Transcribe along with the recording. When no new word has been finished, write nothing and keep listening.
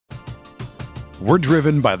We're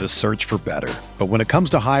driven by the search for better. But when it comes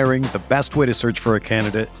to hiring, the best way to search for a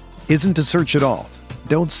candidate isn't to search at all.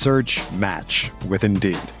 Don't search, match with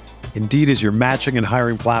Indeed. Indeed is your matching and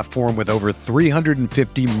hiring platform with over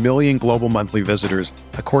 350 million global monthly visitors,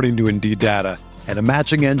 according to Indeed data, and a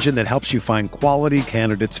matching engine that helps you find quality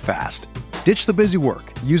candidates fast. Ditch the busy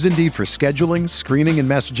work. Use Indeed for scheduling, screening, and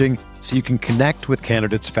messaging so you can connect with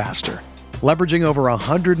candidates faster. Leveraging over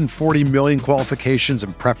 140 million qualifications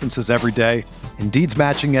and preferences every day, Indeed's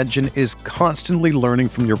matching engine is constantly learning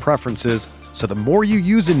from your preferences, so the more you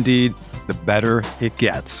use Indeed, the better it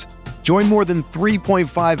gets. Join more than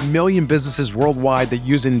 3.5 million businesses worldwide that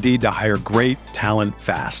use Indeed to hire great talent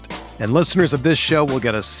fast. And listeners of this show will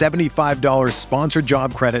get a $75 sponsored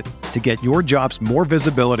job credit to get your jobs more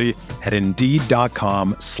visibility at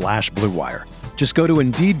Indeed.com/Blue Wire. Just go to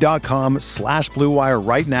Indeed.com/Blue Wire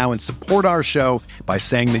right now and support our show by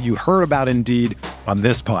saying that you heard about Indeed on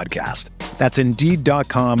this podcast. That's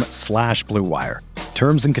Indeed.com/Blue Wire.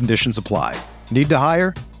 Terms and conditions apply. Need to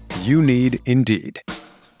hire? You need Indeed.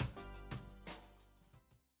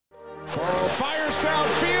 Burrow fires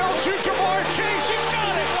downfield to Jamar Chase. He's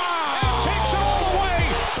got it. Wow. And takes it all the way.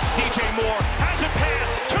 DJ Moore has a pass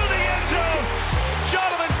to the end zone.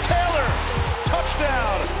 Jonathan Taylor.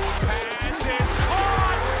 Touchdown. Pass is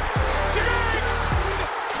caught. Diggs.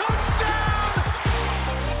 Touchdown.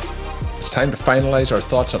 It's time to finalize our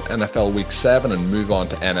thoughts on NFL Week 7 and move on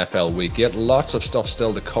to NFL Week 8. Lots of stuff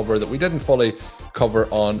still to cover that we didn't fully cover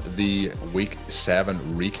on the Week 7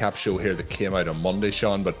 recap show here that came out on Monday,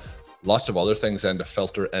 Sean, but lots of other things then to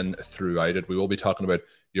filter in throughout it. We will be talking about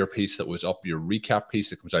your piece that was up, your recap piece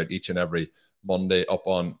that comes out each and every Monday up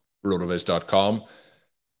on RotoViz.com. And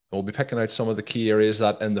we'll be picking out some of the key areas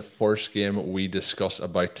that in the first game we discuss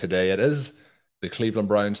about today. It is the Cleveland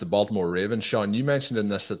Browns, the Baltimore Ravens. Sean, you mentioned in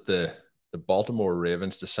this that the Baltimore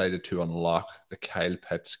Ravens decided to unlock the Kyle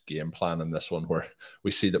Pitts game plan in this one, where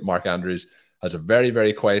we see that Mark Andrews has a very,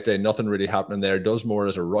 very quiet day. Nothing really happening there. Does more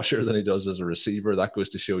as a rusher than he does as a receiver. That goes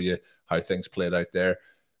to show you how things played out there.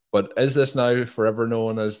 But is this now forever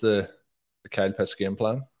known as the Kyle Pitts game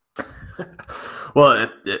plan? Well,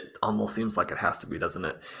 it almost seems like it has to be, doesn't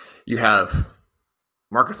it? You have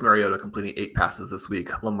Marcus Mariota completing 8 passes this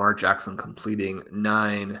week. Lamar Jackson completing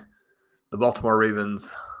 9. The Baltimore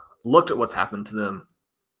Ravens looked at what's happened to them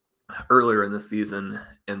earlier in the season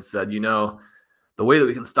and said, the way that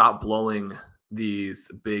we can stop blowing these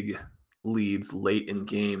big leads late in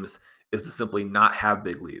games is to simply not have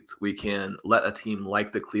big leads. We can let a team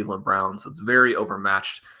like the Cleveland Browns, so it's very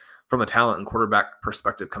overmatched from a talent and quarterback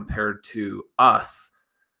perspective compared to us.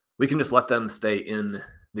 We can just let them stay in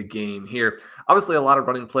the game here. Obviously, a lot of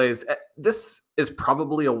running plays. This is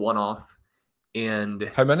probably a one-off. And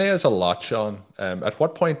how many is a lot, Sean? At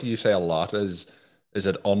what point do you say a lot? Is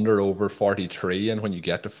it under over 43, and when you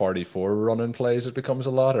get to 44 running plays, it becomes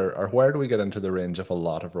a lot? Or where do we get into the range of a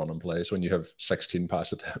lot of running plays when you have 16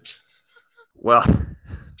 pass attempts? Well,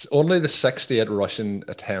 it's only the 68 rushing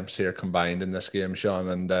attempts here combined in this game, Sean.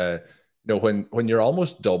 And, when you're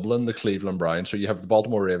almost doubling the Cleveland Browns, so you have the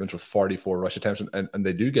Baltimore Ravens with 44 rush attempts, and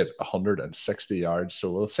they do get 160 yards.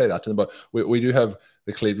 So we'll say that to them. But we do have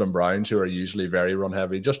the Cleveland Browns, who are usually very run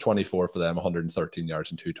heavy, just 24 for them, 113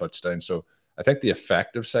 yards and 2 touchdowns. So I think the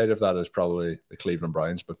effective side of that is probably the Cleveland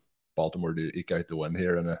Browns, but Baltimore do eke out the win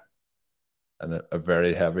here in a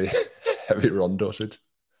very heavy run dosage.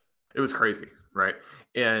 It was crazy, right?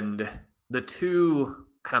 And the two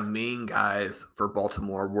kind of main guys for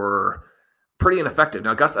Baltimore were pretty ineffective.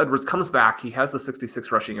 Now, Gus Edwards comes back. He has the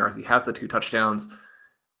 66 rushing yards. He has the 2 touchdowns.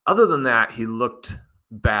 Other than that, he looked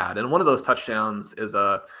bad. And one of those touchdowns is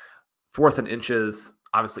a 4th and inches,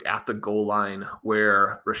 obviously at the goal line,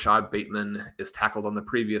 where Rashad Bateman is tackled on the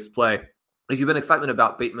previous play. If you've been excitement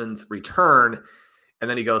about Bateman's return, and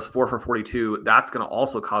then he goes 4 for 42, that's going to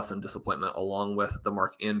also cause some disappointment along with the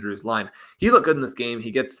Mark Andrews line. He looked good in this game.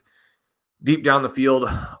 He gets deep down the field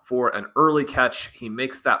for an early catch. He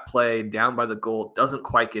makes that play down by the goal, doesn't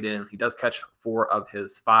quite get in. He does catch 4 of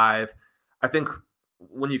his 5. I think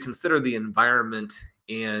when you consider the environment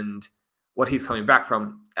and what he's coming back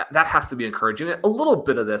from, that has to be encouraging. A little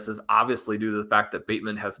bit of this is obviously due to the fact that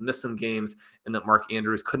Bateman has missed some games and that Mark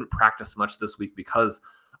Andrews couldn't practice much this week because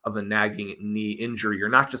of a nagging knee injury. You're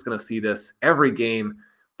not just going to see this every game,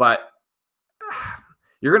 but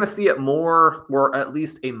you're going to see it more, or at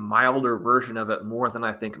least a milder version of it, more than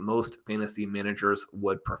I think most fantasy managers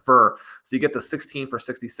would prefer. So you get the 16 for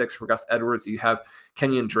 66 for Gus Edwards. You have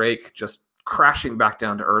Kenyon Drake just crashing back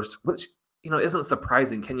down to earth, which isn't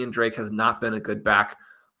surprising. Kenyon Drake has not been a good back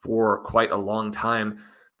for quite a long time.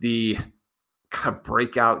 The kind of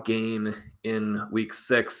breakout game in week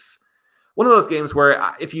 6 one of those games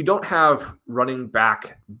where if you don't have running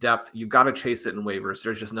back depth, you've got to chase it in waivers.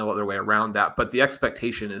 There's just no other way around that. But the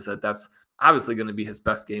expectation is that that's obviously going to be his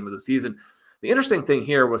best game of the season. The interesting thing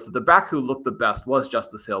here was that the back who looked the best was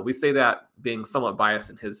Justice Hill. We say that being somewhat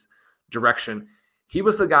biased in his direction. He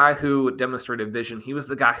was the guy who demonstrated vision. He was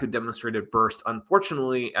the guy who demonstrated burst.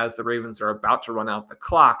 Unfortunately, as the Ravens are about to run out the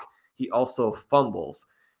clock, he also fumbles.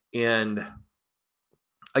 And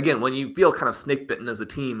again, when you feel kind of snake bitten as a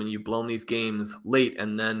team and you've blown these games late,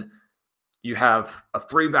 and then you have a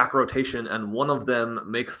 3-back rotation and one of them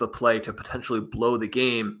makes the play to potentially blow the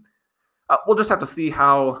game, we'll just have to see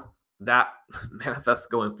how that manifests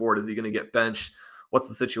going forward. Is he going to get benched? What's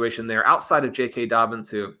the situation there? Outside of J.K. Dobbins,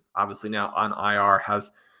 who obviously now on IR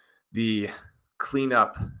has the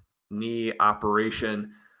cleanup knee operation.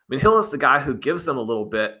 I mean, Hill is the guy who gives them a little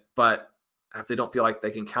bit, but if they don't feel like they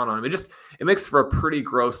can count on him, it makes for a pretty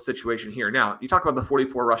gross situation here. Now, you talk about the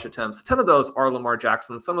 44 rush attempts. 10 of those are Lamar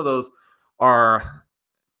Jackson. Some of those are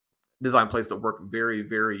design plays that work very,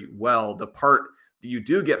 very well. The part that you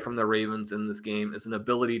do get from the Ravens in this game is an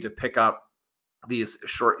ability to pick up these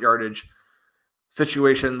short yardage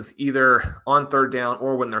situations, either on 3rd down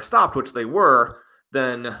or when they're stopped, which they were.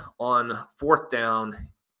 Then on 4th down,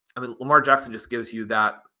 I mean, Lamar Jackson just gives you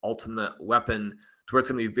that ultimate weapon to where it's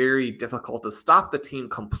going to be very difficult to stop the team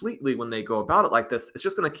completely when they go about it like this. It's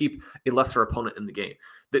just going to keep a lesser opponent in the game.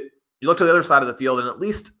 That you look to the other side of the field, and at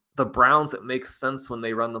least the Browns, it makes sense when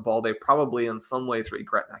they run the ball. They probably in some ways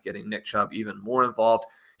regret not getting Nick Chubb even more involved.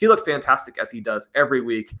 He looked fantastic, as he does every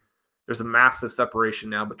week. There's a massive separation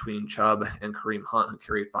now between Chubb and Kareem Hunt, who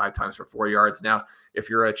carried 5 times for 4 yards. Now, if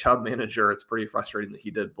you're a Chubb manager, it's pretty frustrating that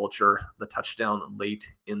he did vulture the touchdown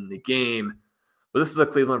late in the game. But this is a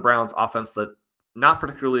Cleveland Browns offense that not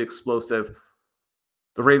particularly explosive.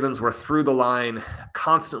 The Ravens were through the line,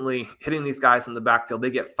 constantly hitting these guys in the backfield. They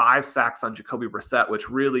get 5 sacks on Jacoby Brissett, which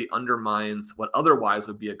really undermines what otherwise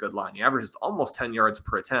would be a good line. He averages almost 10 yards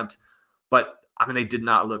per attempt, but I mean, they did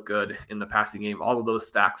not look good in the passing game. All of those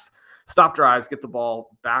stacks, stop drives, get the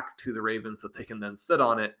ball back to the Ravens that they can then sit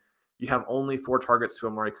on it. You have only 4 targets to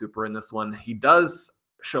Amari Cooper in this one. He does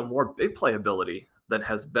show more big play ability than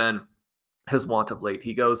has been his want of late.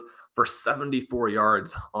 He goes for 74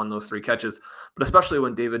 yards on those 3 catches, but especially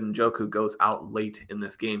when David Njoku goes out late in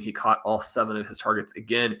this game, he caught all 7 of his targets.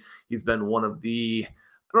 Again, he's been one of the, I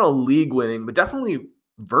don't know, league-winning, but definitely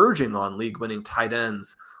verging on league-winning tight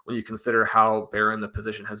ends when you consider how barren the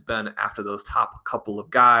position has been after those top couple of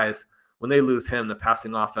guys. When they lose him, the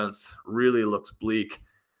passing offense really looks bleak.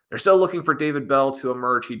 They're still looking for David Bell to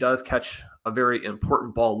emerge. He does catch a very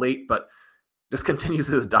important ball late, but just continues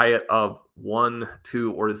his diet of 1,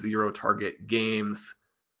 2, or 0 target games.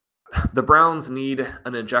 The Browns need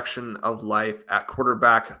an injection of life at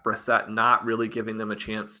quarterback. Brissett not really giving them a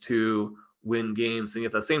chance to win games. And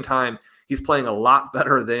at the same time, he's playing a lot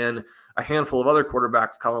better than a handful of other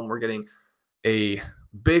quarterbacks. Colin, we're getting a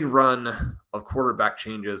big run of quarterback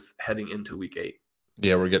changes heading into week 8.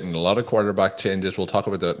 Yeah, we're getting a lot of quarterback changes. We'll talk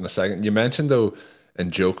about that in a second. You mentioned, though,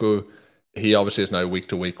 Njoku, he obviously is now week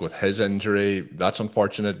to week with his injury. That's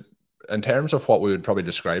unfortunate. In terms of what we would probably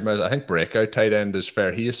describe him as, I think breakout tight end is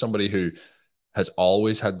fair. He is somebody who has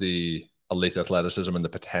always had the elite athleticism and the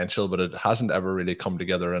potential, but it hasn't ever really come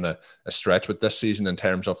together in a stretch with this season in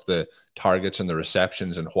terms of the targets and the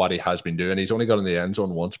receptions and what he has been doing. He's only got in the end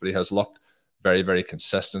zone once, but he has looked very, very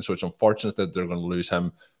consistent. So it's unfortunate that they're going to lose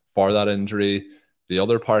him for that injury. The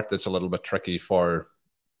other part that's a little bit tricky for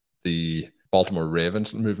the Baltimore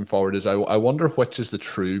Ravens moving forward is I wonder which is the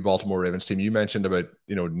true Baltimore Ravens team. You mentioned about,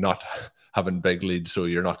 not having big leads, so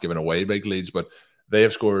you're not giving away big leads, but they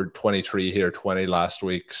have scored 23 here, 20 last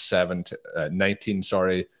week, 19,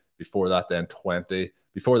 before that then 20.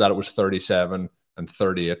 Before that it was 37 and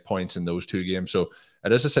 38 points in those 2 games. So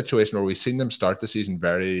it is a situation where we've seen them start the season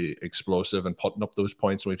very explosive and putting up those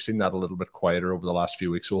points, and we've seen that a little bit quieter over the last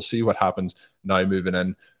few weeks. So we'll see what happens now moving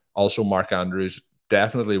in. Also, Mark Andrews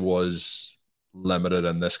definitely was limited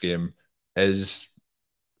in this game, is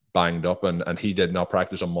banged up, and he did not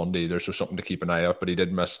practice on Monday either, so something to keep an eye out, but he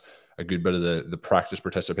did miss a good bit of the practice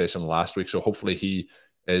participation last week, so hopefully he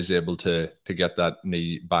is able to get that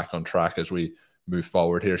knee back on track as we move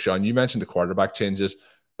forward here. Sean, you mentioned the quarterback changes.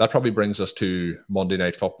 That probably brings us to Monday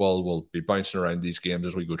Night Football. We'll be bouncing around these games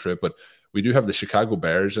as we go through it, but we do have the Chicago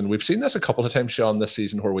Bears, and we've seen this a couple of times, Sean, this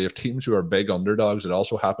season, where we have teams who are big underdogs. It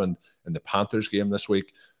also happened in the Panthers game this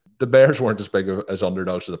week. The Bears weren't as big as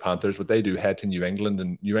underdogs to the Panthers, but they do head to New England,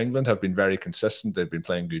 and New England have been very consistent. They've been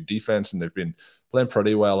playing good defense, and they've been playing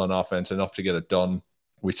pretty well on offense, enough to get it done.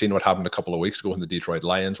 We've seen what happened a couple of weeks ago when the Detroit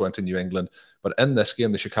Lions went to New England. But in this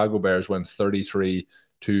game, the Chicago Bears win 33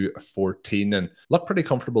 to 14 and looked pretty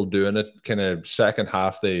comfortable doing it. Kind of second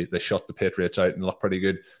half, they shut the Patriots out and looked pretty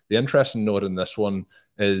good. The interesting note in this one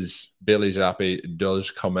is Bailey Zappi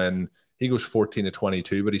does come in. He goes 14 to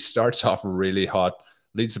 22, but he starts off really hot,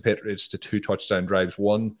 leads the Patriots to 2 touchdown drives.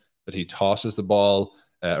 One that he tosses the ball,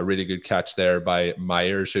 a really good catch there by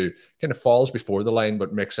Myers, who kind of falls before the line,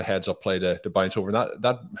 but makes a heads-up play to bounce over. And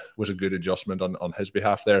that was a good adjustment on his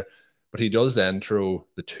behalf there. But he does then throw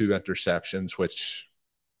the 2 interceptions, which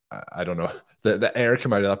I don't know. The air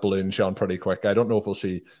came out of that balloon, Sean, pretty quick. I don't know if we'll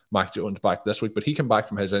see Mac Jones back this week, but he came back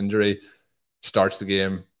from his injury, starts the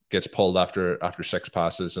game, gets pulled after 6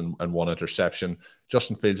 passes and 1 interception.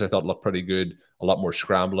 Justin Fields, I thought, looked pretty good. A lot more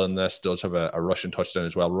scramble in this. Does have a rushing touchdown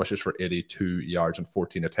as well. Rushes for 82 yards and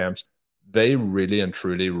 14 attempts. They really and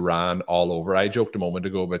truly ran all over. I joked a moment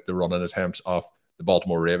ago about the running attempts of the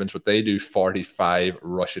Baltimore Ravens, but they do 45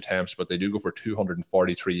 rush attempts, but they do go for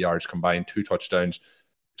 243 yards combined, 2 touchdowns,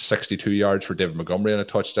 62 yards for David Montgomery and a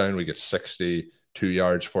touchdown. We get 62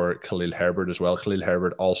 yards for Khalil Herbert as well. Khalil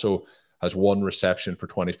Herbert also has 1 reception for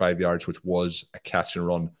 25 yards, which was a catch and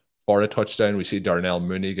run for a touchdown. We see Darnell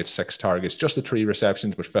Mooney get 6 targets, just the 3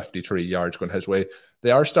 receptions, but 53 yards going his way.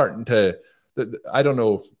 They are starting to, I don't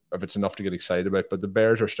know if it's enough to get excited about, but the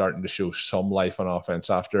Bears are starting to show some life on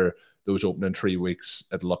offense. After those opening 3 weeks,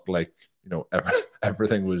 it looked like,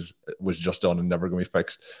 everything was just done and never going to be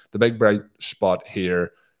fixed. The big bright spot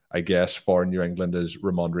here, I guess, for New England is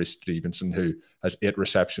Ramondre Stevenson, who has 8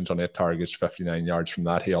 receptions on 8 targets, 59 yards from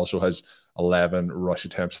that. He also has 11 rush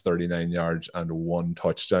attempts, 39 yards, and 1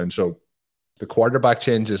 touchdown. So the quarterback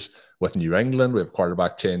changes with New England. We have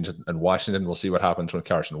quarterback change in Washington. We'll see what happens when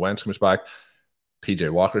Carson Wentz comes back. PJ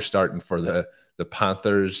Walker starting for the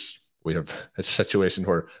Panthers. We have a situation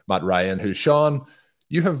where Matt Ryan, who, Sean,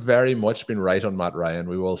 you have very much been right on Matt Ryan.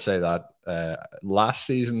 We will say that. Last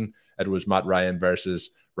season, it was Matt Ryan versus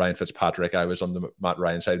Ryan Fitzpatrick. I was on the Matt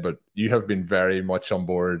Ryan side, but you have been very much on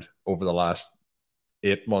board over the last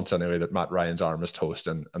 8 months anyway that Matt Ryan's arm is toast,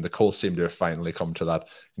 and the Colts seem to have finally come to that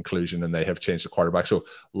conclusion, and they have changed the quarterback. So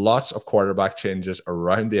lots of quarterback changes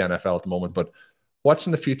around the NFL at the moment, but what's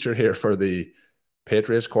in the future here for the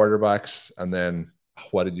Patriots quarterbacks? And then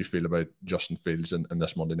what did you feel about Justin Fields in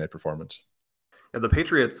this Monday night performance? Yeah, the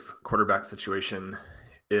Patriots quarterback situation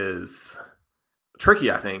is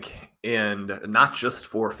tricky, I think, and not just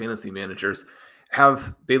for fantasy managers.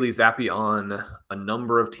 Have Bailey Zappi on a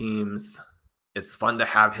number of teams. It's fun to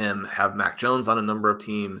have him have Mac Jones on a number of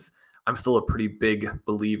teams. I'm still a pretty big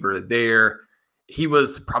believer there. He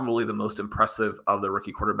was probably the most impressive of the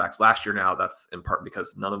rookie quarterbacks last year. Now, that's in part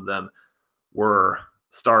because none of them were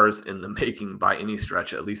stars in the making by any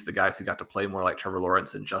stretch, at least the guys who got to play more like Trevor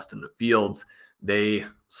Lawrence and Justin Fields. They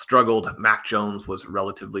struggled. Mac Jones was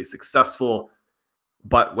relatively successful.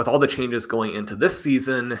 But with all the changes going into this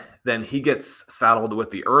season, then he gets saddled with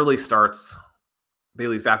the early starts.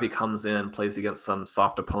 Bailey Zappi comes in, plays against some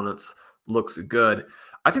soft opponents, looks good.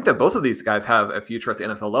 I think that both of these guys have a future at the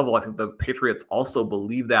NFL level. I think the Patriots also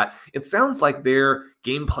believe that. It sounds like their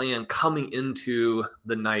game plan coming into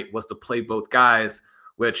the night was to play both guys,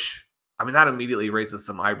 which, that immediately raises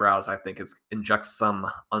some eyebrows. I think it injects some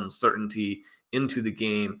uncertainty into the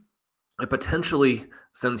game. It potentially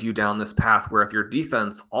sends you down this path where if your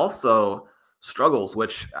defense also struggles,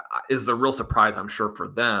 which is the real surprise, I'm sure, for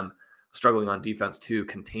them, struggling on defense to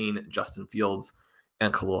contain Justin Fields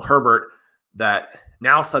and Khalil Herbert, that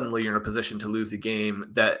now suddenly you're in a position to lose a game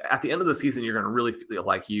that at the end of the season, you're going to really feel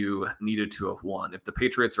like you needed to have won. If the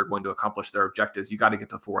Patriots are going to accomplish their objectives, you got to get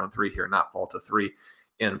to 4-3 here, not fall to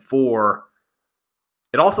 3-4.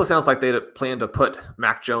 It also sounds like they plan to put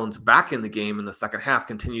Mac Jones back in the game in the second half,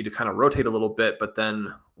 continue to kind of rotate a little bit, but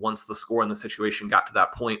then once the score and the situation got to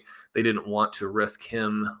that point, they didn't want to risk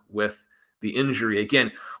him with the injury.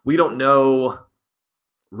 Again, we don't know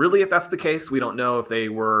really if that's the case. We don't know if they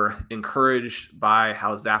were encouraged by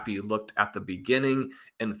how Zappi looked at the beginning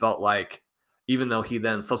and felt like, even though he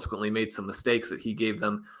then subsequently made some mistakes, that he gave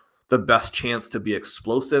them the best chance to be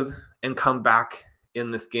explosive and come back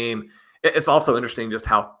in this game. It's also interesting just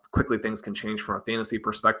how quickly things can change from a fantasy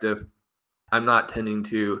perspective. I'm not tending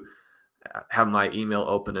to have my email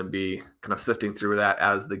open and be kind of sifting through that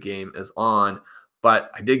as the game is on,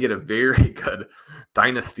 but I did get a very good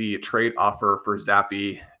dynasty trade offer for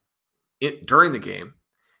Zappi during the game.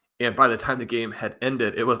 And by the time the game had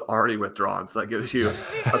ended, it was already withdrawn. So that gives you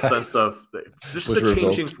a sense of just the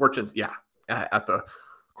changing fortunes. Yeah, at the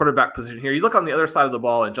quarterback position here. You look on the other side of the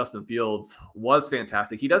ball, and Justin Fields was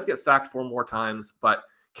fantastic. He does get sacked 4 more times, but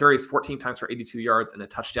carries 14 times for 82 yards and a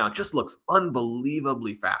touchdown. Just looks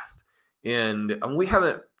unbelievably fast. And we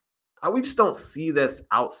just don't see this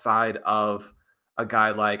outside of a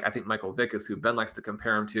guy like, I think, Michael Vick is who Ben likes to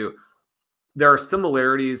compare him to. There are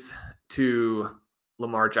similarities to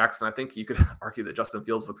Lamar Jackson. I think you could argue that Justin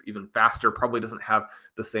Fields looks even faster, probably doesn't have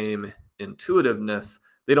the same intuitiveness.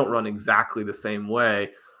 They don't run exactly the same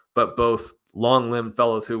way, but both long-limbed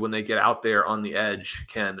fellows who, when they get out there on the edge,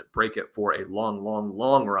 can break it for a long, long,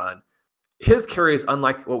 long run. His carries,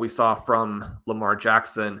 unlike what we saw from Lamar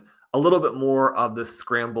Jackson, a little bit more of the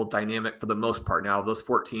scramble dynamic for the most part. Now, of those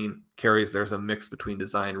 14 carries, there's a mix between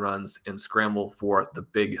design runs and scramble for the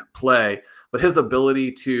big play. But his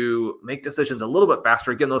ability to make decisions a little bit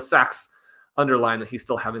faster, again, those sacks underline that he's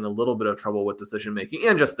still having a little bit of trouble with decision making,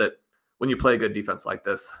 and just that when you play a good defense like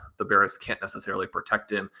this, the Bears can't necessarily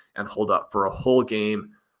protect him and hold up for a whole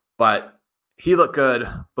game. But he looked good.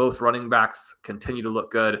 Both running backs continue to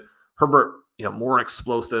look good. Herbert, more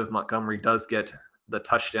explosive. Montgomery does get the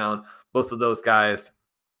touchdown. Both of those guys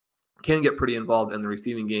can get pretty involved in the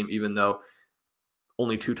receiving game, even though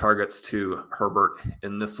only 2 targets to Herbert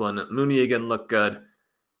in this one. Mooney again looked good,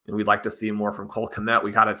 and we'd like to see more from Cole Kmet.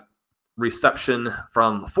 We got a reception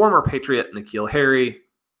from former Patriot N'Keal Harry.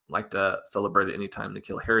 Like to celebrate it anytime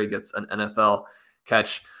N'Keal Harry gets an NFL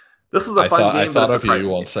catch. This was a fun game. I thought of you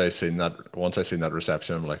once I seen that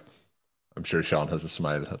reception. I'm sure Sean has a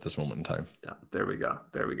smile at this moment in time. Yeah, there we go.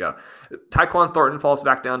 Tyquan Thornton falls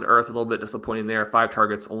back down to earth. A little bit disappointing there. 5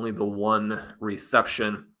 targets, only the 1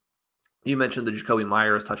 reception. You mentioned the Jacoby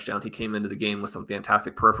Myers touchdown. He came into the game with some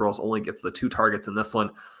fantastic peripherals, only gets the 2 targets in this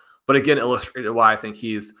one. But again, illustrated why I think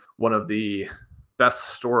he's one of the best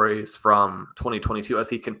stories from 2022 as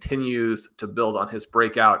he continues to build on his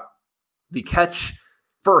breakout. The catch,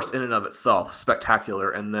 first in and of itself,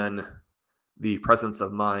 spectacular, and then the presence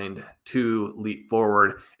of mind to leap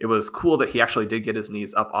forward. It was cool that he actually did get his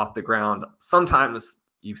knees up off the ground. Sometimes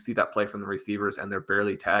you see that play from the receivers and they're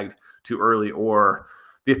barely tagged too early, or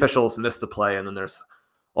the officials miss the play, and then there's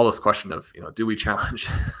all this question of, do we challenge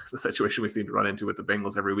the situation we seem to run into with the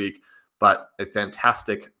Bengals every week? But a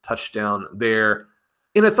fantastic touchdown there.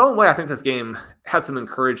 In its own way, I think this game had some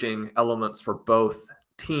encouraging elements for both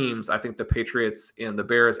teams. I think the Patriots and the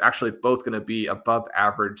Bears actually both going to be above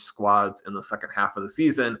average squads in the second half of the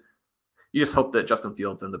season. You just hope that Justin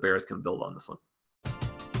Fields and the Bears can build on this one.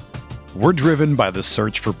 We're driven by the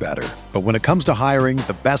search for better. But when it comes to hiring,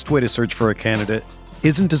 the best way to search for a candidate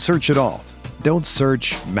isn't to search at all. Don't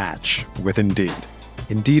search, match with Indeed.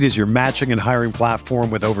 Indeed is your matching and hiring platform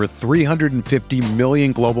with over 350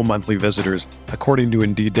 million global monthly visitors, according to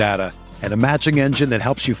Indeed data, and a matching engine that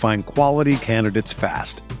helps you find quality candidates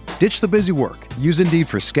fast. Ditch the busy work. Use Indeed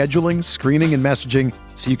for scheduling, screening, and messaging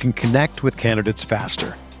so you can connect with candidates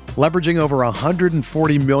faster. Leveraging over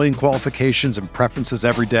 140 million qualifications and preferences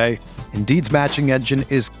every day, Indeed's matching engine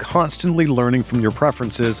is constantly learning from your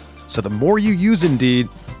preferences, so the more you use Indeed,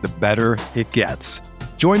 the better it gets.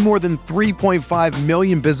 Join more than 3.5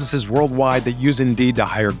 million businesses worldwide that use Indeed to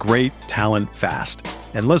hire great talent fast.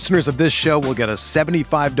 And listeners of this show will get a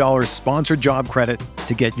 $75 sponsored job credit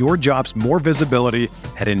to get your jobs more visibility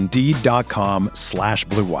at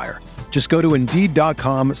Indeed.com/Blue Wire. Just go to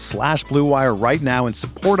Indeed.com/Blue Wire right now and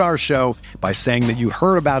support our show by saying that you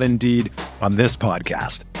heard about Indeed on this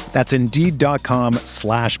podcast. That's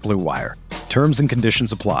Indeed.com/Blue Wire. Terms and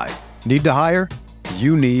conditions apply. Need to hire?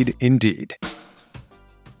 You need Indeed.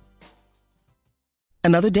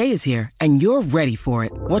 Another day is here, and you're ready for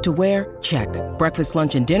it. What to wear? Check. Breakfast,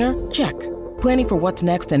 lunch, and dinner? Check. Planning for what's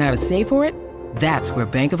next and how to save for it? That's where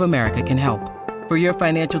Bank of America can help. For your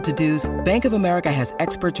financial to-dos, Bank of America has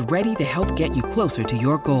experts ready to help get you closer to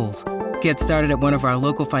your goals. Get started at one of our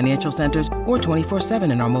local financial centers or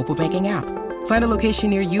 24/7 in our mobile banking app. Find a location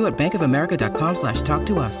near you at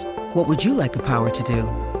bankofamerica.com/talktous. What would you like the power to do?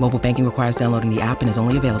 Mobile banking requires downloading the app and is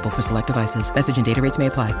only available for select devices. Message and data rates may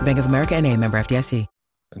apply. Bank of America NA, member FDIC.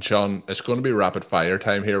 And Sean, it's going to be rapid fire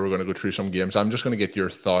time here. We're going to go through some games. I'm just going to get your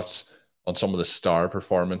thoughts on some of the star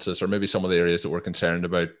performances, or maybe some of the areas that we're concerned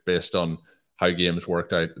about based on how games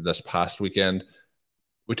worked out this past weekend.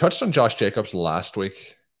 We touched on Josh Jacobs last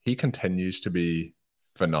week. He continues to be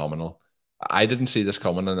phenomenal. I didn't see this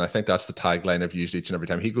coming, and I think that's the tagline I've used each and every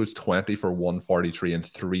time. He goes 20 for 143 and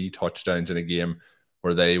 3 touchdowns in a game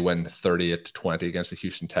where they win 38-20 against the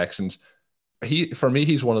Houston Texans. For me,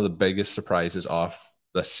 he's one of the biggest surprises off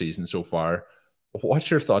this season so far. What's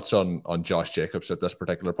your thoughts on Josh Jacobs at this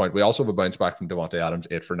particular point? We also have a bounce back from Devontae Adams,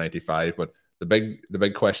 8 for 95, but the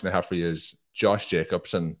big question I have for you is Josh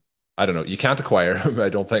Jacobs, and I don't know, you can't acquire him, I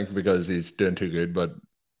don't think, because he's doing too good, but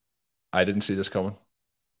I didn't see this coming.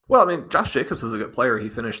 Well, I mean, Josh Jacobs is a good player. He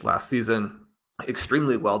finished last season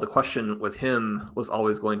extremely well. The question with him was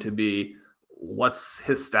always going to be, what's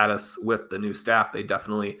his status with the new staff? They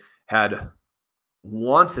definitely had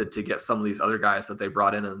wanted to get some of these other guys that they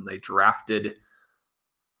brought in, and they drafted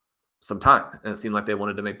some time, and it seemed like they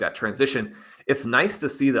wanted to make that transition. It's nice to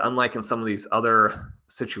see that, unlike in some of these other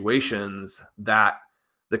situations, that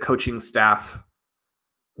the coaching staff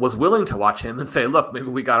was willing to watch him and say, look, maybe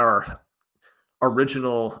we got our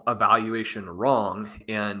original evaluation wrong,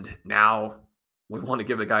 and now we want to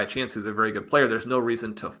give a guy a chance who's a very good player. There's no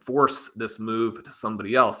reason to force this move to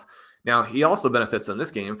somebody else. Now, he also benefits in this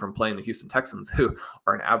game from playing the Houston Texans, who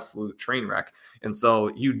are an absolute train wreck. And so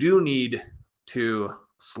you do need to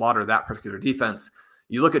slaughter that particular defense.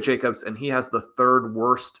 You look at Jacobs, and he has the third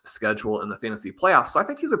worst schedule in the fantasy playoffs. So I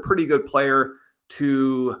think he's a pretty good player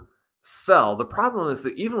to sell. The problem is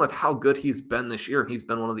that even with how good he's been this year, and he's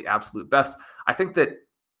been one of the absolute best, I think that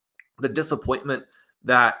the disappointment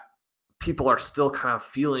that people are still kind of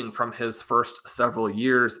feeling from his first several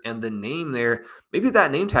years and the name there, maybe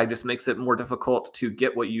that name tag just makes it more difficult to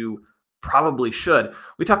get what you probably should.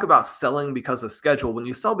 We talk about selling because of schedule. When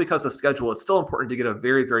you sell because of schedule, it's still important to get a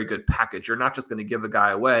very, very good package. You're not just going to give a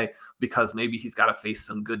guy away because maybe he's got to face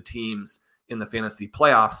some good teams in the fantasy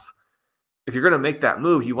playoffs. If you're going to make that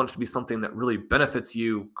move, you want it to be something that really benefits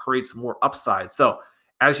you, creates more upside. So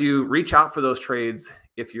as you reach out for those trades,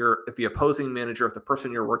 if the opposing manager, if the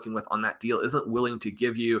person you're working with on that deal isn't willing to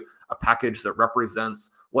give you a package that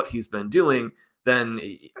represents what he's been doing, then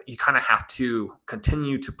you kind of have to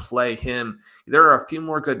continue to play him. There are a few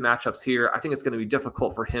more good matchups here. I think it's going to be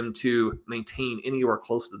difficult for him to maintain anywhere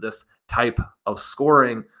close to this type of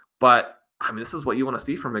scoring, but I mean, this is what you want to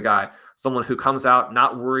see from a guy, someone who comes out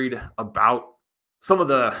not worried about some of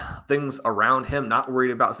the things around him, not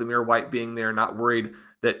worried about Zamir White being there, not worried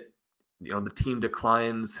that, the team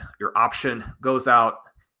declines, your option goes out.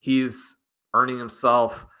 He's earning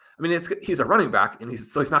himself. I mean, he's a running back, and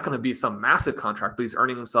he's not going to be some massive contract, but he's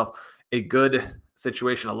earning himself a good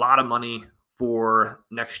situation, a lot of money for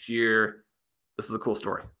next year. This is a cool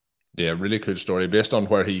story. Yeah, really cool story based on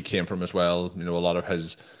where he came from as well. A lot of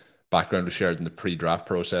his background was shared in the pre-draft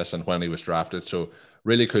process and when he was drafted. So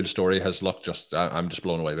really cool story. His luck I'm just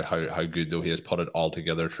blown away by how good though he has put it all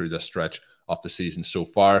together through this stretch of the season so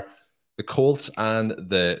far. The Colts and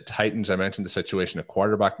the Titans, I mentioned the situation at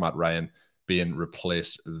quarterback, Matt Ryan being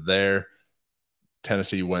replaced there.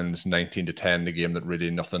 Tennessee wins 19-10, the game that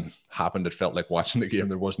really nothing happened. It felt like watching the game.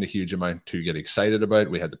 There wasn't a huge amount to get excited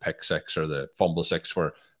about. We had the pick six or the fumble six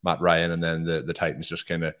for Matt Ryan, and then the Titans just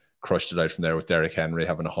kind of crushed it out from there with Derrick Henry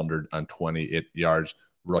having 128 yards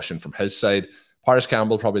rushing from his side. Paris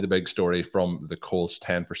Campbell, probably the big story from the Colts,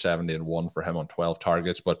 10 for 70 and 1 for him on 12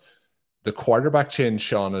 targets. But the quarterback change,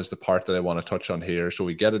 Sean, is the part that I want to touch on here. So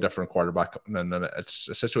we get a different quarterback, and it's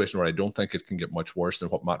a situation where I don't think it can get much worse than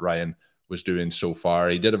what Matt Ryan was doing so far.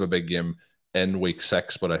 He did have a big game in week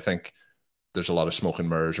 6, but I think there's a lot of smoke and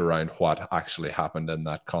mirrors around what actually happened in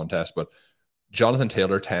that contest. But Jonathan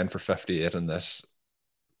Taylor, 10 for 58 in this.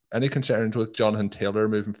 Any concerns with Jonathan Taylor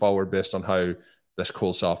moving forward based on how this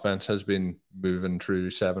Colts offense has been moving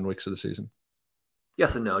through 7 weeks of the season?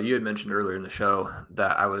 Yes and no. You had mentioned earlier in the show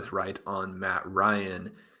that I was right on Matt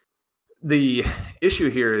Ryan. The issue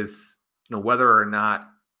here is, whether or not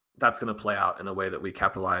that's going to play out in a way that we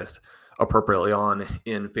capitalized appropriately on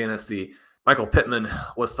in fantasy. Michael Pittman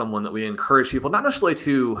was someone that we encourage people not necessarily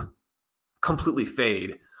to completely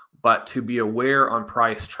fade, but to be aware on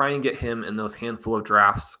price, try and get him in those handful of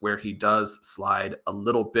drafts where he does slide a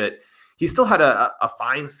little bit. He still had a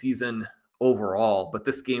fine season overall, but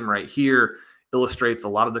this game right here illustrates a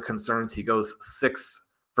lot of the concerns. He goes 6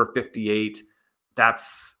 for 58.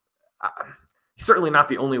 That's he's certainly not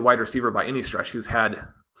the only wide receiver by any stretch who's had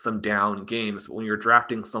some down games. But when you're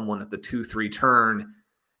drafting someone at the 2-3 turn,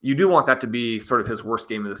 you do want that to be sort of his worst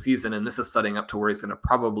game of the season. And this is setting up to where he's going to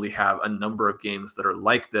probably have a number of games that are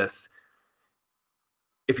like this.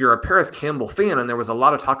 If you're a Paris Campbell fan, and there was a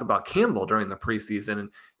lot of talk about Campbell during the preseason, and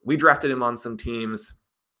we drafted him on some teams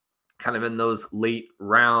kind of in those late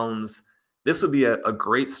rounds, this would be a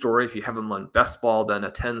great story if you have him on best ball. Then a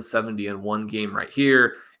 10-70 in one game right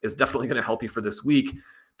here is definitely going to help you for this week.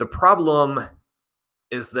 The problem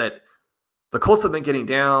is that the Colts have been getting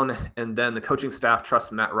down, and then the coaching staff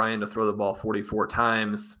trusts Matt Ryan to throw the ball 44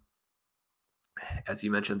 times. As you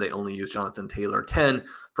mentioned, they only use Jonathan Taylor 10.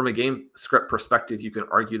 From a game script perspective, you can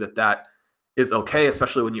argue that is okay,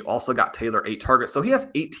 especially when you also got Taylor 8 targets. So he has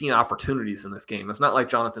 18 opportunities in this game. It's not like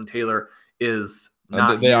Jonathan Taylor is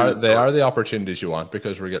not. They are the opportunities you want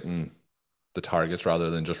because we're getting the targets rather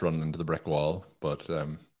than just running into the brick wall. But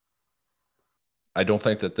I don't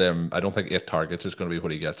think 8 targets is going to be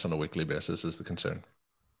what he gets on a weekly basis is the concern.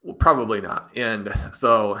 Well, probably not. And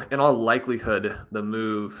so in all likelihood, the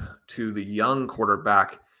move to the young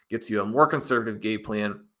quarterback gets you a more conservative game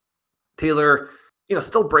plan. Taylor,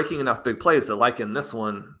 still breaking enough big plays that, like in this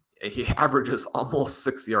one, he averages almost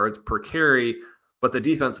 6 yards per carry, but the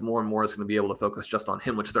defense more and more is going to be able to focus just on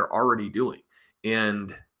him, which they're already doing.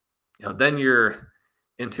 And then you're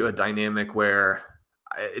into a dynamic where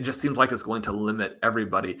it just seems like it's going to limit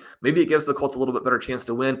everybody. Maybe it gives the Colts a little bit better chance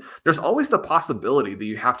to win. There's always the possibility that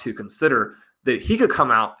you have to consider that he could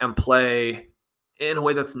come out and play in a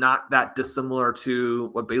way that's not that dissimilar to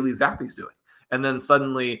what Bailey Zappe's doing. And then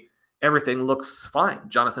suddenly everything looks fine.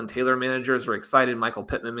 Jonathan Taylor managers are excited. Michael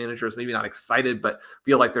Pittman managers, maybe not excited, but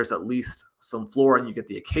feel like there's at least some floor and you get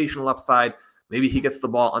the occasional upside. Maybe he gets the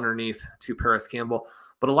ball underneath to Paris Campbell.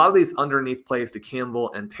 But a lot of these underneath plays to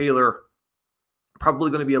Campbell and Taylor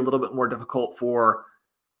probably going to be a little bit more difficult for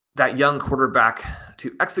that young quarterback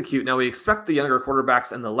to execute. Now, we expect the younger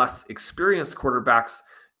quarterbacks and the less experienced quarterbacks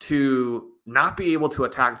to not be able to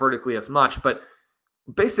attack vertically as much, but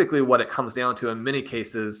basically what it comes down to in many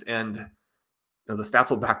cases, and the stats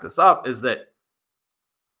will back this up, is that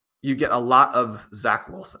you get a lot of Zach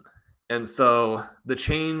Wilson. And so the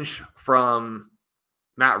change from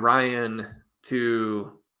Matt Ryan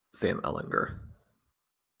to Sam Ehlinger,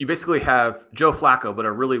 you basically have Joe Flacco, but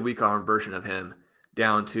a really weak arm version of him,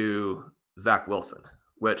 down to Zach Wilson,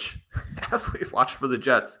 which, as we've watched for the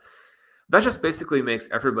Jets, that just basically makes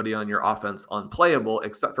everybody on your offense unplayable,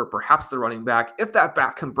 except for perhaps the running back, if that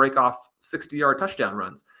back can break off 60-yard touchdown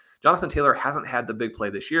runs. Jonathan Taylor hasn't had the big play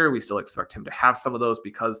this year. We still expect him to have some of those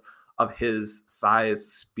because of his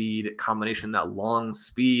size, speed combination, that long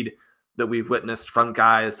speed that we've witnessed from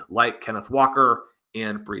guys like Kenneth Walker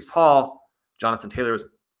and Breece Hall. Jonathan Taylor is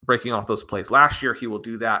breaking off those plays last year. He will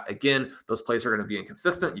do that again. Those plays are going to be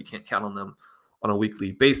inconsistent. You can't count on them on a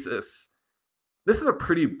weekly basis. This is a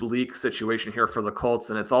pretty bleak situation here for the Colts,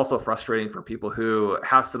 and it's also frustrating for people who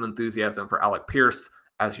have some enthusiasm for Alec Pierce,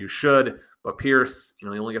 as you should. But Pierce, he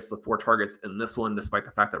only gets the 4 targets in this one, despite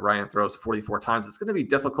the fact that Ryan throws 44 times. It's going to be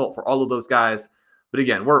difficult for all of those guys. But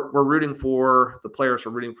again, we're rooting for the players.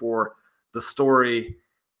 We're rooting for the story.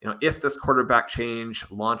 If this quarterback change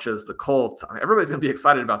launches the Colts, everybody's going to be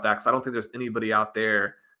excited about that, because I don't think there's anybody out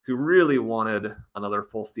there who really wanted another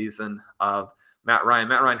full season of Matt Ryan.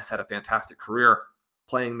 Matt Ryan has had a fantastic career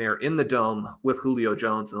playing there in the Dome with Julio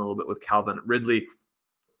Jones and a little bit with Calvin Ridley.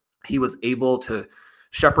 He was able to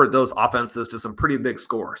shepherd those offenses to some pretty big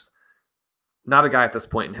scores. Not a guy at this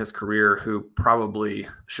point in his career who probably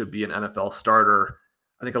should be an NFL starter.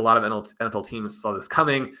 I think a lot of NFL teams saw this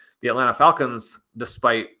coming. The Atlanta Falcons,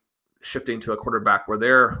 despite shifting to a quarterback where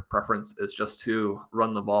their preference is just to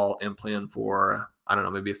run the ball and plan for,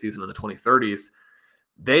 maybe a season in the 2030s,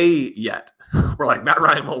 they were like, Matt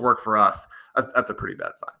Ryan won't work for us. That's a pretty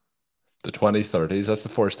bad sign. The 2030s, that's the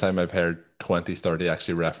first time I've heard 2030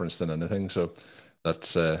 actually referenced in anything. So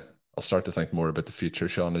that's I'll start to think more about the future,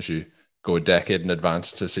 Sean, as you go a decade in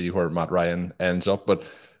advance to see where Matt Ryan ends up. But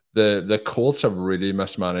the Colts have really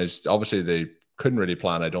mismanaged. Obviously, they couldn't really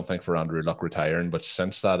plan, I don't think, for Andrew Luck retiring. But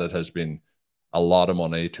since that, it has been a lot of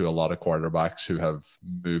money to a lot of quarterbacks who have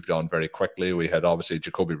moved on very quickly. We had obviously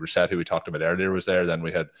Jacoby Brissett, who we talked about earlier, was there. Then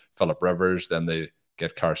we had Phillip Rivers. Then they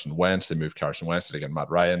get Carson Wentz. They move Carson Wentz. They get Matt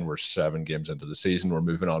Ryan. We're 7 games into the season. We're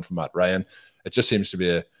moving on from Matt Ryan. It just seems to be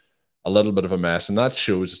a little bit of a mess. And that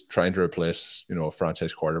shows trying to replace, a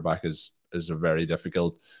franchise quarterback is a very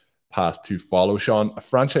difficult path to follow, Sean. A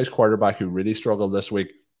franchise quarterback who really struggled this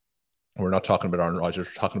week, we're not talking about Aaron Rodgers,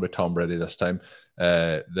 we're talking about Tom Brady this time.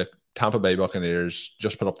 The Tampa Bay Buccaneers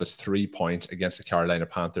just put up the 3 points against the Carolina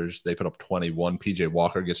Panthers. They put up 21. PJ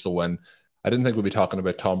Walker gets the win. I didn't think we'd be talking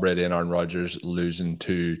about Tom Brady and Aaron Rodgers losing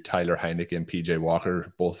to Tyler Heineke and PJ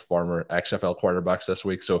Walker, both former XFL quarterbacks this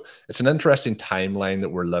week. So it's an interesting timeline that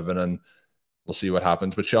we're living in. We'll see what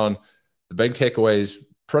happens. But Sean, the big takeaways,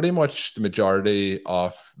 pretty much the majority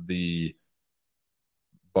of the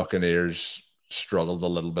Buccaneers struggled a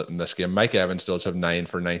little bit in this game. Mike Evans does have 9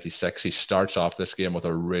 for 96. He starts off this game with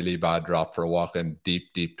a really bad drop for a walk-in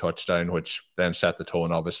deep touchdown, which then set the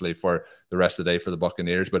tone, obviously, for the rest of the day for the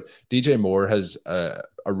Buccaneers. But DJ Moore has a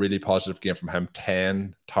really positive game from him.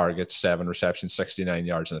 10 targets, 7 receptions, 69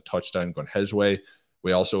 yards, and a touchdown going his way.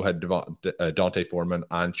 We also had Dante Foreman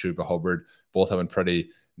and Chuba Hubbard, both having pretty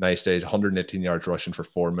nice days. 118 yards rushing for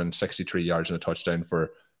Foreman, 63 yards and a touchdown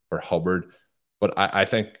for Hubbard. But I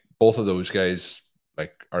think both of those guys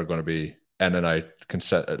are going to be in and out,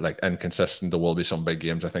 inconsistent. There will be some big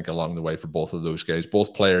games, I think, along the way for both of those guys.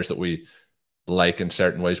 Both players that we like in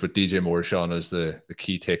certain ways, but DJ Moore, Sean, is the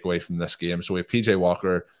key takeaway from this game. So we have PJ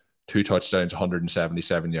Walker, 2 touchdowns,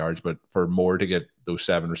 177 yards, but for Moore to get those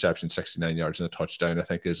 7 receptions, 69 yards and a touchdown, I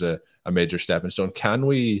think is a major stepping stone. Can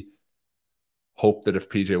we hope that if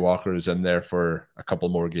PJ Walker is in there for a couple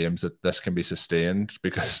more games, that this can be sustained,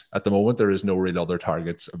 because at the moment there is no real other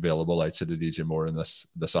targets available outside of DJ Moore in this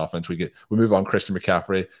offense. We move on Christian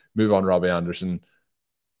McCaffrey, move on Robbie Anderson.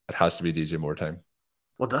 It has to be DJ Moore time.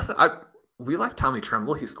 Well, we like Tommy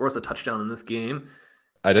Tremble. He scores a touchdown in this game.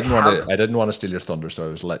 I didn't want to steal your thunder, so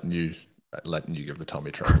I was letting you give the Tommy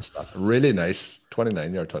Tremble stuff. Really nice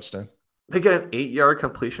 29-yard touchdown. They get an 8-yard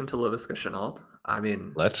completion to Laviska Shenault. I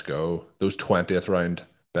mean, let's go. Those 20th round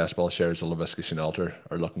best ball shares of Laviska Shenault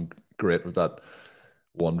are looking great with that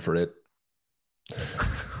 1 for 8.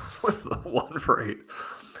 With the 1 for 8.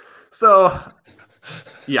 So,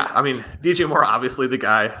 yeah, I mean, DJ Moore, obviously the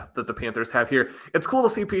guy that the Panthers have here. It's cool to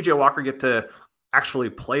see PJ Walker get to actually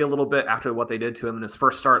play a little bit after what they did to him in his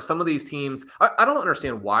first start. Some of these teams, I don't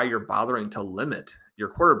understand why you're bothering to limit your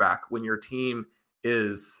quarterback when your team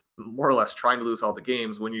is more or less trying to lose all the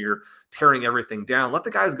games, when you're tearing everything down. Let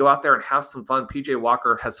the guys go out there and have some fun. PJ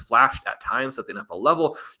Walker has flashed at times at the NFL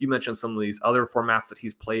level. You mentioned some of these other formats that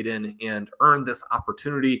he's played in and earned this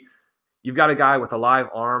opportunity. You've got a guy with a live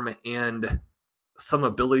arm and some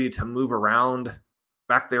ability to move around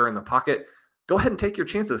back there in the pocket. Go ahead and take your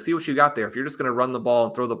chances. See what you got there. If you're just going to run the ball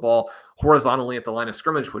and throw the ball horizontally at the line of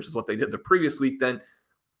scrimmage, which is what they did the previous week, then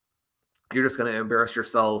you're just going to embarrass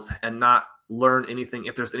yourselves and not learn anything.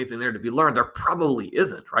 If there's anything there to be learned, there probably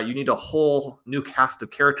isn't, right? You need a whole new cast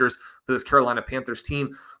of characters for this Carolina Panthers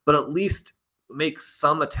team, but at least make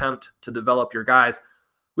some attempt to develop your guys.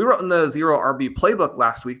 We wrote in the Zero RB playbook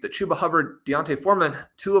last week that Chuba Hubbard, Deontay Foreman,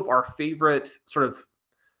 two of our favorite sort of,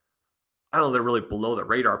 I don't know, they're really below the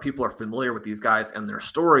radar. People are familiar with these guys and their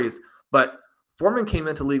stories, but Foreman came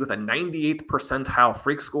into league with a 98th percentile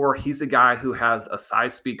freak score. He's a guy who has a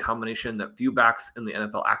size-speed combination that few backs in the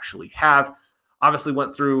NFL actually have. Obviously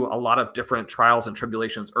went through a lot of different trials and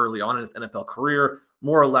tribulations early on in his NFL career,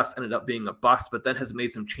 more or less ended up being a bust, but then has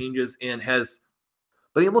made some changes and has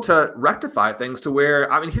been able to rectify things to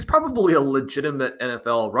where, I mean, he's probably a legitimate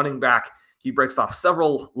NFL running back. He breaks off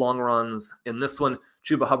several long runs in this one.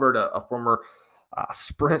 Chuba Hubbard, a former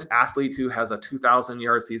sprint athlete who has a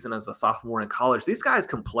 2,000-yard season as a sophomore in college. These guys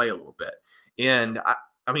can play a little bit. And,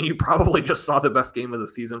 I mean, you probably just saw the best game of the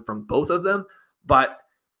season from both of them. But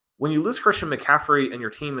when you lose Christian McCaffrey and your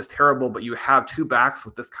team is terrible, but you have two backs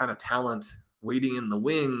with this kind of talent waiting in the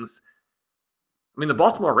wings, I mean, the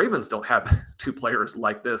Baltimore Ravens don't have two players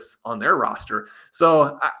like this on their roster.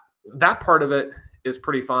 So that part of it is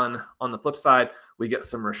pretty fun. On the flip side, we get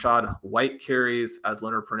some Rachaad White carries as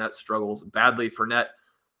Leonard Fournette struggles badly. Fournette,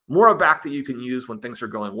 more a back that you can use when things are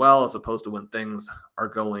going well as opposed to when things are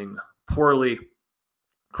going poorly.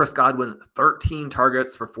 Chris Godwin, 13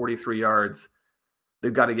 targets for 43 yards.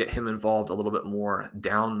 They've got to get him involved a little bit more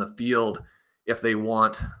down the field if they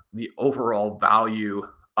want the overall value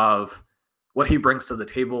of what he brings to the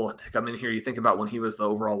table to come in here. You think about when he was the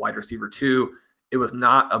overall wide receiver 2, it was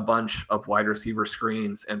not a bunch of wide receiver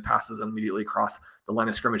screens and passes immediately across the line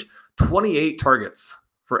of scrimmage. 28 targets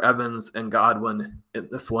for Evans and Godwin in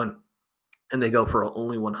this one, and they go for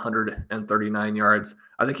only 139 yards.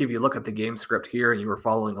 I think if you look at the game script here and you were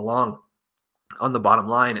following along on the bottom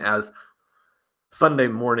line as Sunday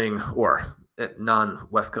morning, or at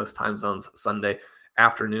non-West Coast time zones, Sunday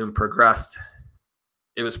afternoon progressed,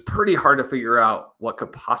 it was pretty hard to figure out what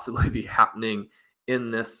could possibly be happening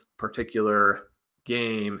in this particular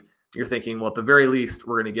game. You're thinking, well, at the very least,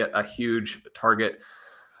 we're going to get a huge target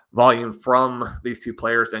volume from these two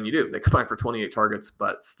players. And you do. They combine for 28 targets,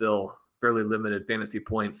 but still fairly limited fantasy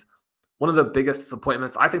points. One of the biggest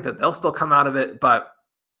disappointments, I think that they'll still come out of it, but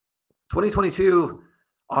 2022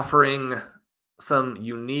 offering some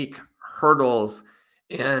unique hurdles,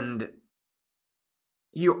 and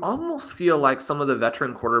you almost feel like some of the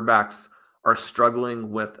veteran quarterbacks are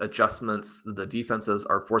struggling with adjustments that the defenses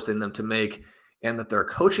are forcing them to make and that their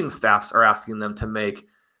coaching staffs are asking them to make.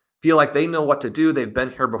 Feel like they know what to do. They've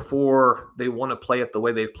been here before. They want to play it the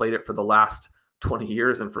way they've played it for the last 20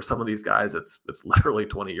 years. And for some of these guys, it's literally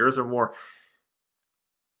 20 years or more.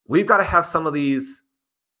 We've got to have some of these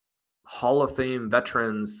Hall of Fame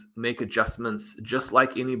veterans make adjustments just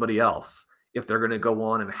like anybody else if they're going to go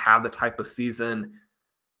on and have the type of season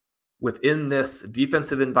within this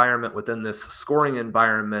defensive environment, within this scoring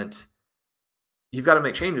environment. You've got to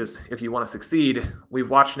make changes if you want to succeed. We've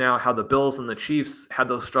watched now how the Bills and the Chiefs had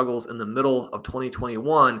those struggles in the middle of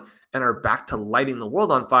 2021 and are back to lighting the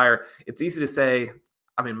world on fire. It's easy to say,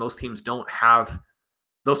 I mean, most teams don't have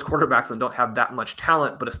those quarterbacks and don't have that much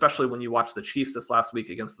talent, but especially when you watch the Chiefs this last week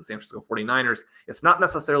against the San Francisco 49ers, it's not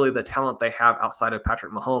necessarily the talent they have outside of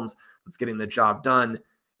Patrick Mahomes that's getting the job done.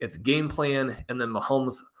 It's game plan, and then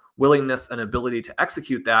Mahomes willingness and ability to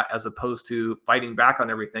execute that as opposed to fighting back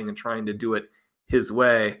on everything and trying to do it his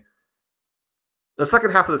way. The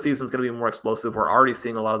second half of the season is going to be more explosive. We're already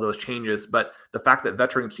seeing a lot of those changes, but the fact that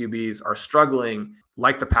veteran QBs are struggling,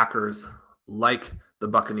 like the Packers, like the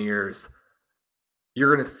Buccaneers,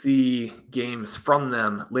 you're going to see games from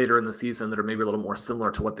them later in the season that are maybe a little more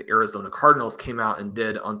similar to what the Arizona Cardinals came out and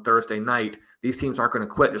did on Thursday night. These teams aren't going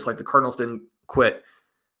to quit, just like the Cardinals didn't quit.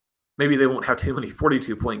 Maybe they won't have too many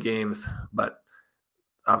 42-point games, but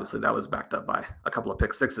obviously that was backed up by a couple of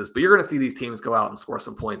pick sixes. But you're going to see these teams go out and score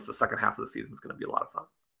some points. The second half of the season is going to be a lot of fun.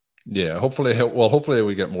 Yeah, hopefully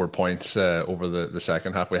we get more points over the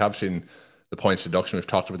second half. We have seen the points deduction. We've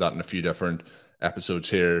talked about that in a few different episodes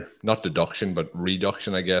here. Not deduction, but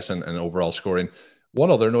reduction, I guess, and overall scoring. One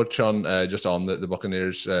other note, Sean, just on the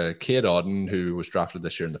Buccaneers, Cade Auden, who was drafted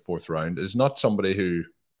this year in the 4th round, is not somebody who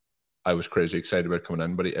I was crazy excited about coming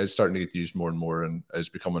in, but he is starting to get used more and more and is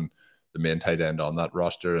becoming the main tight end on that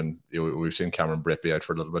roster. And we've seen Cameron Brate be out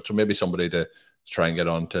for a little bit. So maybe somebody to try and get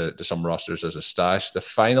on to some rosters as a stash. The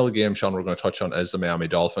final game, Sean, we're going to touch on is the Miami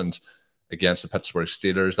Dolphins against the Pittsburgh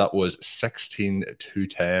Steelers. That was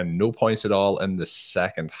 16-10. No points at all in the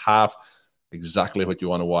second half. Exactly what you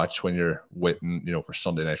want to watch when you're waiting, for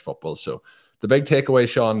Sunday Night Football. So the big takeaway,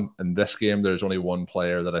 Sean, in this game, there's only one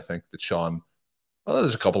player that I think that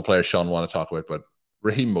there's a couple players Sean want to talk about, but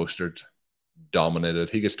Raheem Mostert dominated.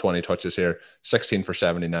 He gets 20 touches here, 16 for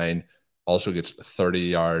 79. Also gets 30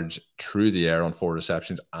 yards through the air on 4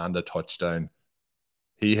 receptions and a touchdown.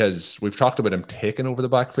 We've talked about him taking over the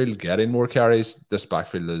backfield, getting more carries. This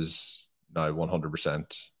backfield is now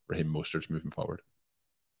 100% Raheem Mostert's moving forward.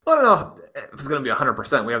 I don't know if it's going to be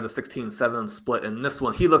 100%. We have the 16-7 split in this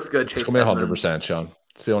one. He looks good. Chase Edmonds. It's going to be 100%, Sean.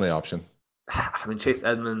 It's the only option. I mean, Chase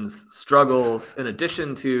Edmonds struggles. In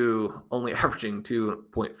addition to only averaging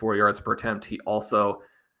 2.4 yards per attempt, he also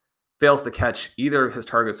fails to catch either of his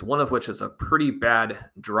targets, one of which is a pretty bad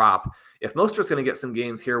drop. If Mostert's going to get some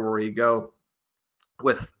games here where you go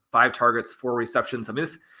with 5 targets, 4 receptions, I mean,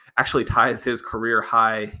 this actually ties his career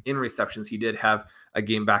high in receptions. He did have a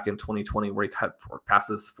game back in 2020 where he cut 4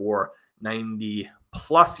 passes for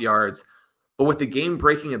 90-plus yards. But with the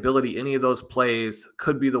game-breaking ability, any of those plays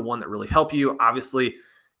could be the one that really help you. Obviously,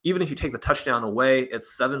 even if you take the touchdown away,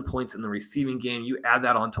 it's 7 points in the receiving game. You add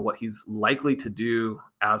that on to what he's likely to do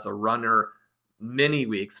as a runner many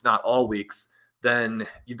weeks, not all weeks, then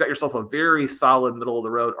you've got yourself a very solid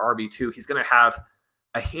middle-of-the-road RB2. He's going to have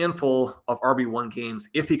a handful of RB1 games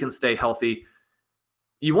if he can stay healthy.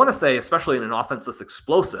 You want to say, especially in an offense this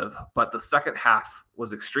explosive, but the second half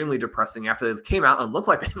was extremely depressing after they came out and looked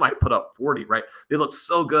like they might put up 40, right? They looked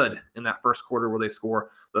so good in that first quarter where they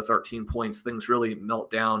score the 13 points. Things really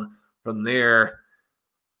melt down from there.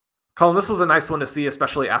 Colin, this was a nice one to see,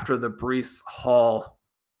 especially after the Breece Hall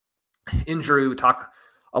injury. We talk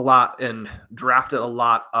a lot and drafted a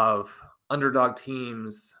lot of underdog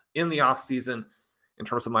teams in the offseason. In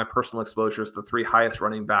terms of my personal exposures, the 3 highest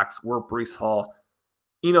running backs were Breece Hall,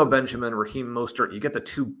 Eno Benjamin, Raheem Mostert. You get the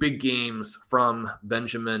 2 big games from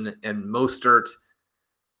Benjamin and Mostert.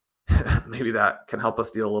 Maybe that can help us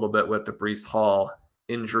deal a little bit with the Breece Hall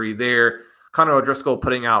injury there. Connor O'Driscoll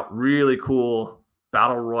putting out really cool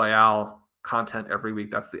Battle Royale content every week.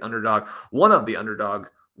 That's the Underdog, one of the Underdog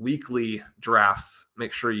weekly drafts.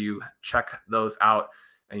 Make sure you check those out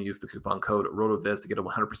and use the coupon code RotoViz to get a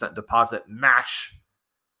 100% deposit match.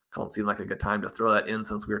 Don't seem like a good time to throw that in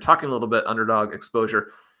since we were talking a little bit underdog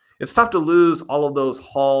exposure. It's tough to lose all of those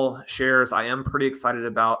Hall shares. I am pretty excited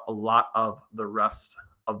about a lot of the rest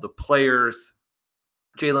of the players.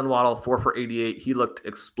 Jalen Waddle, 4 for 88. He looked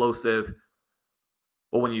explosive.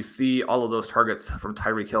 But when you see all of those targets from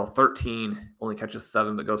Tyreek Hill, 13, only catches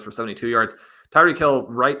 7, but goes for 72 yards. Tyreek Hill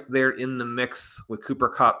right there in the mix with Cooper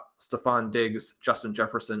Kupp, Stephon Diggs, Justin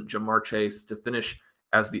Jefferson, Jamar Chase to finish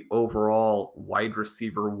as the overall wide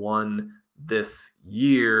receiver 1 this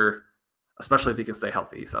year, especially if he can stay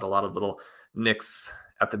healthy. He's had a lot of little nicks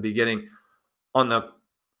at the beginning. On the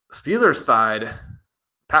Steelers side,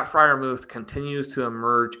 Pat Freiermuth continues to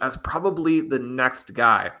emerge as probably the next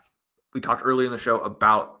guy. We talked earlier in the show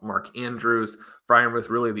about Mark Andrews. Freiermuth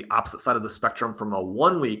really the opposite side of the spectrum from a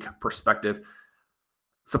 1-week perspective.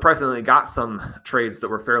 Surprisingly, got some trades that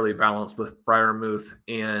were fairly balanced with Freiermuth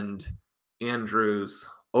and Andrews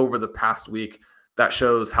over the past week. That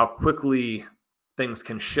shows how quickly things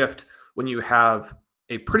can shift when you have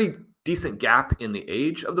a pretty decent gap in the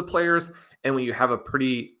age of the players and when you have a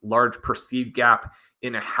pretty large perceived gap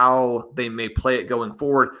in how they may play it going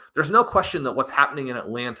forward. There's no question that what's happening in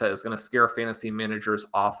Atlanta is going to scare fantasy managers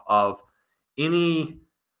off of any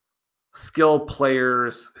skill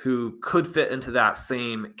players who could fit into that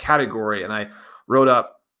same category. And I wrote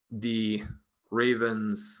up the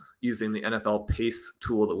Ravens using the NFL pace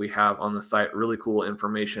tool that we have on the site. Really cool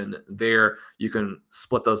information there. You can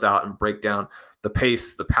split those out and break down the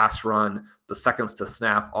pace, the pass run, the seconds to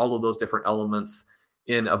snap, all of those different elements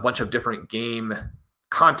in a bunch of different game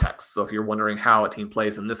contexts. So if you're wondering how a team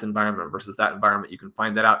plays in this environment versus that environment, you can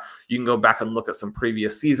find that out. You can go back and look at some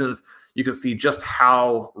previous seasons. You can see just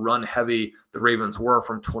how run heavy the Ravens were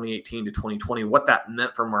from 2018 to 2020, what that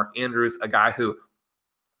meant for Mark Andrews, a guy who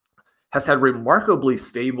has had remarkably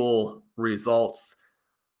stable results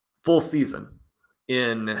full season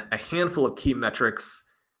in a handful of key metrics,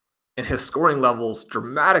 and his scoring levels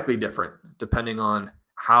dramatically different depending on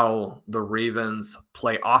how the Ravens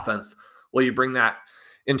play offense. Well, you bring that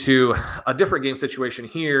into a different game situation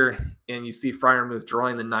here, and you see Freiermuth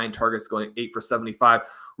drawing the 9 targets, going 8 for 75.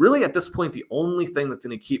 Really, at this point, the only thing that's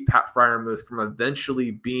going to keep Pat Freiermuth from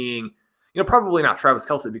eventually being, probably not Travis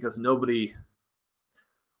Kelce, because nobody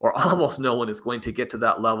or almost no one is going to get to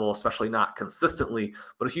that level, especially not consistently.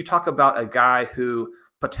 But if you talk about a guy who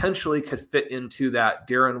potentially could fit into that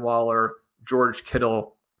Darren Waller, George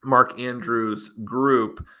Kittle, Mark Andrews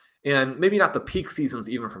group, and maybe not the peak seasons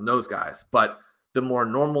even from those guys, but the more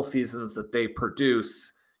normal seasons that they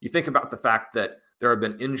produce, you think about the fact that there have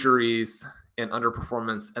been injuries and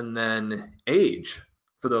underperformance and then age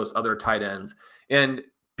for those other tight ends. And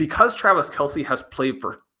because Travis Kelce has played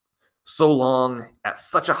for so long at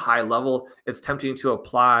such a high level, it's tempting to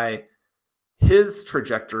apply his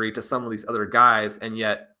trajectory to some of these other guys. And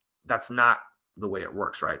yet that's not the way it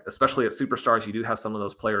works, right? Especially at superstars, you do have some of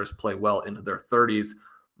those players play well into their 30s.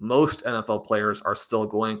 Most NFL players are still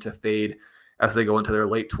going to fade as they go into their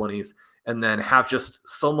late 20s and then have just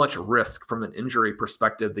so much risk from an injury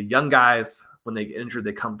perspective. The young guys, when they get injured,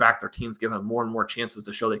 they come back, their teams give them more and more chances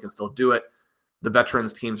to show they can still do it. The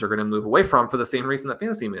veterans teams are going to move away from for the same reason that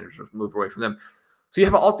fantasy managers move away from them. So you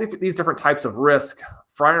have all these different types of risk.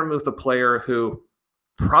 Freiermuth, a player who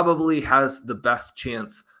probably has the best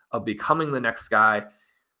chance of becoming the next guy.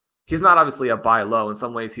 He's not obviously a buy low. In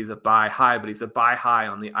some ways, he's a buy high, but he's a buy high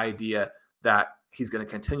on the idea that he's going to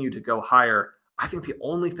continue to go higher. I think the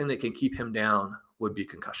only thing that can keep him down would be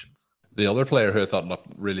concussions. The other player who I thought looked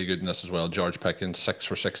really good in this as well, George Pickens, 6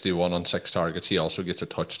 for 61 on 6 targets. He also gets a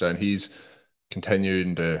touchdown. He's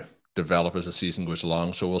continuing to develop as the season goes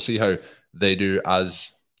along. So we'll see how they do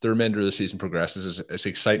as the remainder of the season progresses. It's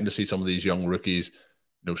exciting to see some of these young rookies,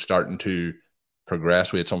 starting to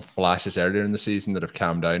progress. We had some flashes earlier in the season that have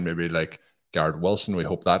calmed down, maybe like Garrett Wilson. We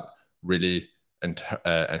hope that really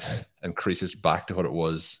increases back to what it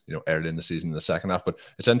was, early in the season in the second half. But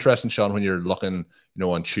it's interesting, Sean, when you're looking,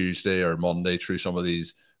 on Tuesday or Monday through some of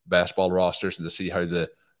these best ball rosters and to see how the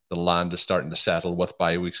land is starting to settle with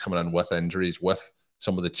bye weeks coming in, with injuries, with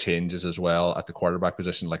some of the changes as well at the quarterback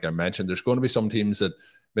position. Like I mentioned, there's going to be some teams that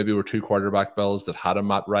maybe were 2 quarterback bills that had a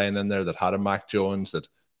Matt Ryan in there, that had a Mac Jones, that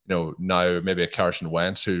now maybe a Carson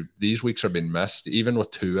Wentz, who these weeks are being missed, even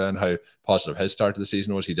with Tua and how positive his start to the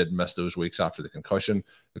season was. He did miss those weeks after the concussion.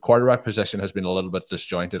 The quarterback position has been a little bit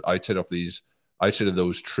disjointed outside of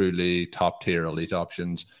those truly top tier elite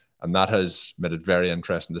options. And that has made it very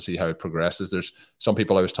interesting to see how it progresses. There's some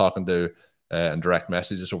people I was talking to in direct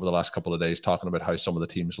messages over the last couple of days talking about how some of the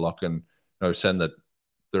teams look. And I was saying that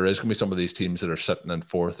there is going to be some of these teams that are sitting in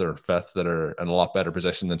 4th or 5th that are in a lot better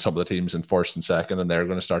position than some of the teams in 1st and 2nd. And they're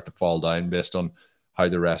going to start to fall down based on how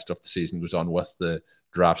the rest of the season goes on with the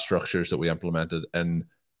draft structures that we implemented in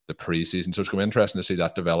the preseason. So it's going to be interesting to see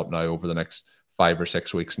that develop now over the next 5 or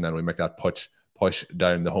 6 weeks. And then we make that push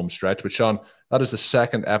down the home stretch. But Sean, that is the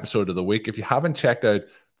 2nd episode of the week. If you haven't checked out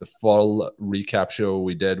the full recap show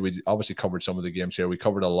we did, we obviously covered some of the games here. We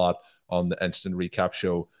covered a lot on the instant recap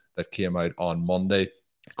show that came out on Monday.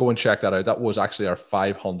 Go and check that out. That was actually our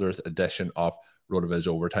 500th edition of RotoViz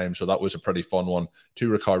Overtime. So that was a pretty fun one to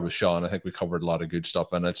record with Sean. I think we covered a lot of good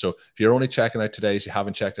stuff in it. So if you're only checking out today's, you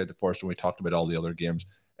haven't checked out the first one, we talked about all the other games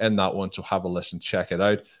in that one. So have a listen, check it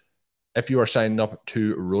out. If you are signing up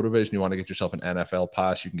to RotoViz and you want to get yourself an NFL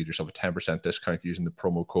pass, you can get yourself a 10% discount using the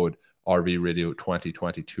promo code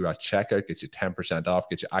RVRadio2022 at checkout. Gets you 10% off,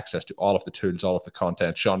 gets you access to all of the tools, all of the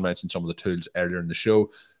content. Sean mentioned some of the tools earlier in the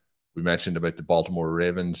show. We mentioned about the Baltimore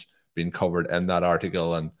Ravens being covered in that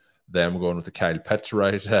article and them going with the Kyle Pitts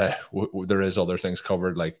route. There is other things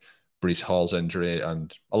covered like Breece Hall's injury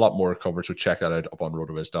and a lot more covered. So check that out up on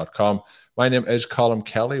rotoviz.com. My name is Colm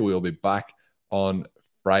Kelly. We will be back on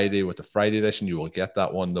Friday with the Friday edition. You will get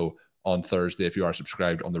that one though on Thursday if you are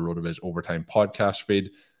subscribed on the RotoViz Overtime podcast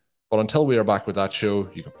feed. But until we are back with that show,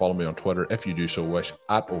 you can follow me on Twitter if you do so wish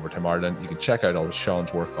at Overtime Ireland. You can check out all of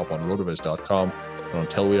Sean's work up on RotoViz.com. And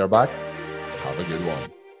until we are back, have a good one.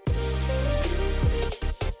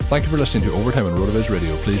 Thank you for listening to Overtime on RotoViz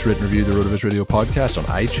Radio. Please rate and review the RotoViz Radio podcast on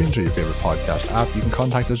iTunes or your favorite podcast app. You can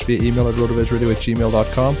contact us via email at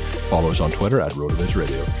rotovizradio@gmail.com. Follow us on Twitter at RotoViz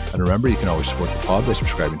Radio. And remember, you can always support the pod by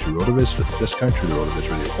subscribing to RotoViz with a discount through the RotoViz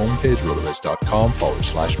Radio homepage,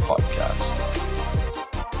 rotoviz.com/podcast.